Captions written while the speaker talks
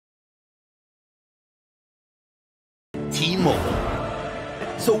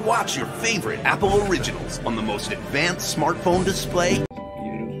T-Mobile. So watch your favorite Apple originals on the most advanced smartphone display.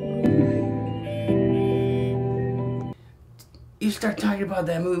 You start talking about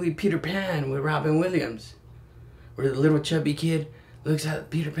that movie Peter Pan with Robin Williams, where the little chubby kid looks at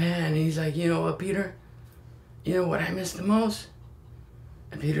Peter Pan and he's like, you know what, Peter? You know what I miss the most?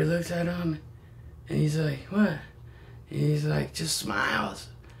 And Peter looks at him and he's like, what? And he's like, just smiles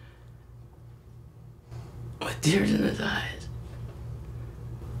with tears in his eyes.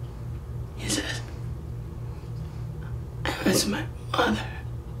 He says, I miss my mother.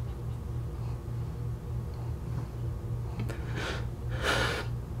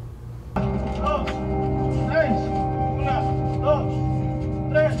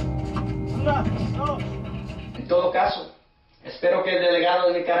 En todo caso, espero que el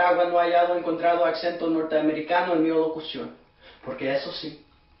delegado de Nicaragua no haya encontrado acento norteamericano en mi locución, porque eso sí,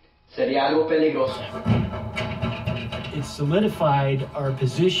 sería algo peligroso. It solidified our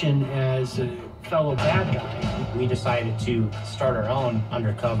position as a fellow bad guy. We decided to start our own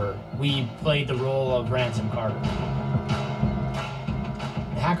undercover. We played the role of Ransom Carter.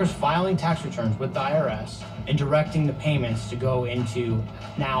 The hackers filing tax returns with the IRS and directing the payments to go into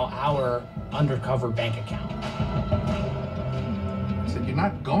now our undercover bank account. I said, you're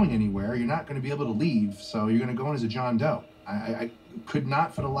not going anywhere. You're not going to be able to leave, so you're going to go in as a John Doe. I could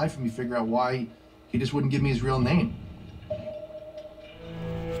not for the life of me figure out why he just wouldn't give me his real name.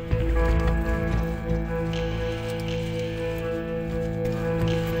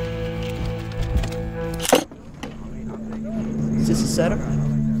 Is this a setup?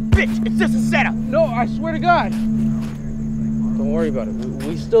 Bitch, it's just a setup! No, I swear to God. Don't worry about it.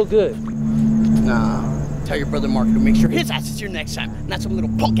 We still good. Nah. Tell your brother Mark to make sure his ass is here next time, not some little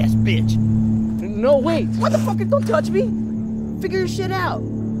punk-ass bitch. No, wait. Motherfucker, don't touch me. Figure your shit out.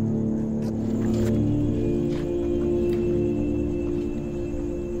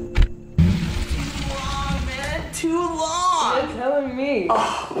 Too long! You're telling me.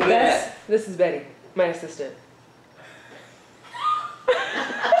 Oh, man. This is Betty, my assistant.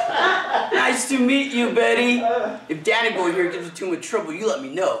 Nice to meet you, Betty. If Danny boy here gives you too much trouble, you let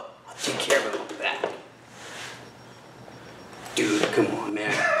me know. I'll take care of him back. Dude, come on,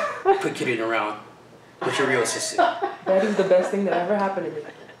 man. Quit kidding around. What's your real assistant? Betty's the best thing that ever happened to me.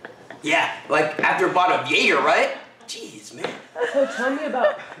 Yeah, like after I bought a Jaeger, right? Jeez, man. So tell me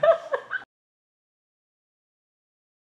about